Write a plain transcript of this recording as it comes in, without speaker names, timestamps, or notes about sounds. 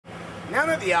Now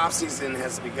that the offseason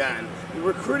has begun, the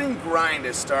recruiting grind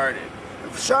has started. And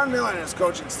for Sean Miller and his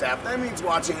coaching staff, that means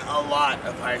watching a lot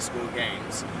of high school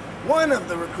games. One of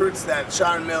the recruits that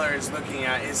Sean Miller is looking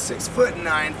at is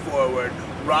 6'9" forward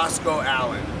Rosco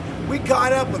Allen. We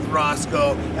caught up with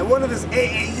Rosco at one of his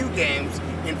AAU games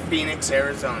in Phoenix,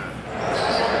 Arizona.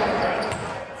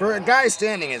 For a guy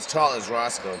standing as tall as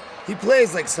Rosco, he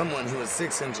plays like someone who is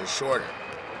 6 inches shorter.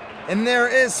 And there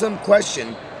is some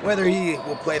question whether he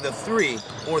will play the 3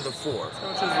 or the 4.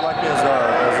 Coaches like me as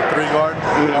a 3 guard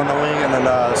on the wing, and then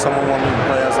someone wanted me to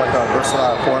play as like a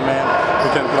versatile 4-man who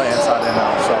can play inside and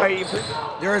out. So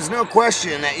there is no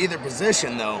question at either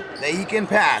position, though, that he can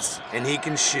pass and he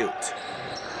can shoot.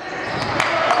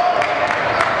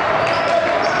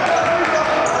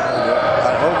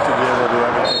 I hope to be able to do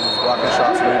everything, just blocking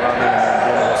shots, rebounding, and then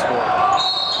being able to score.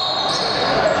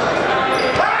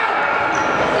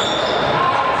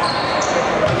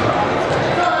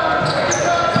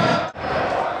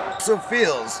 Also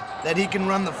feels that he can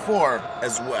run the 4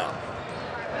 as well.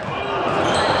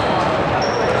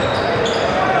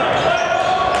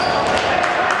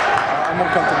 I'm more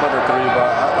comfortable with the 3, but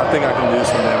I think I can do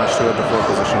some damage to it at the 4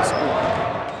 positions.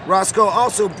 Rosco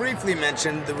also briefly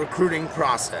mentioned the recruiting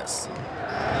process.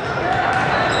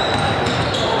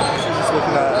 Just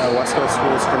looking at West Coast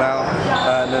schools for now,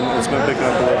 and then it's been picking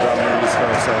up a little bit on the East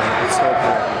Coast, so it's still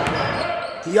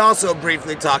cool. He also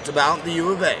briefly talked about the U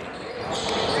of A.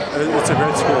 It's a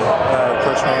great school.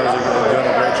 Coach Miller is doing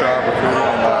a great job recruiting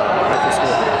and great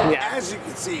school. Yeah. As you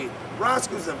can see,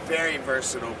 Rosco's a very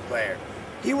versatile player.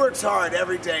 He works hard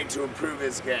every day to improve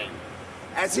his game.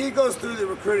 As he goes through the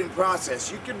recruiting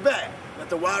process, you can bet that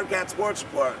the Wildcat Sports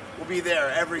Report will be there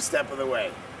every step of the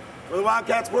way. For the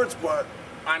Wildcat Sports Report,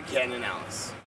 I'm Allis.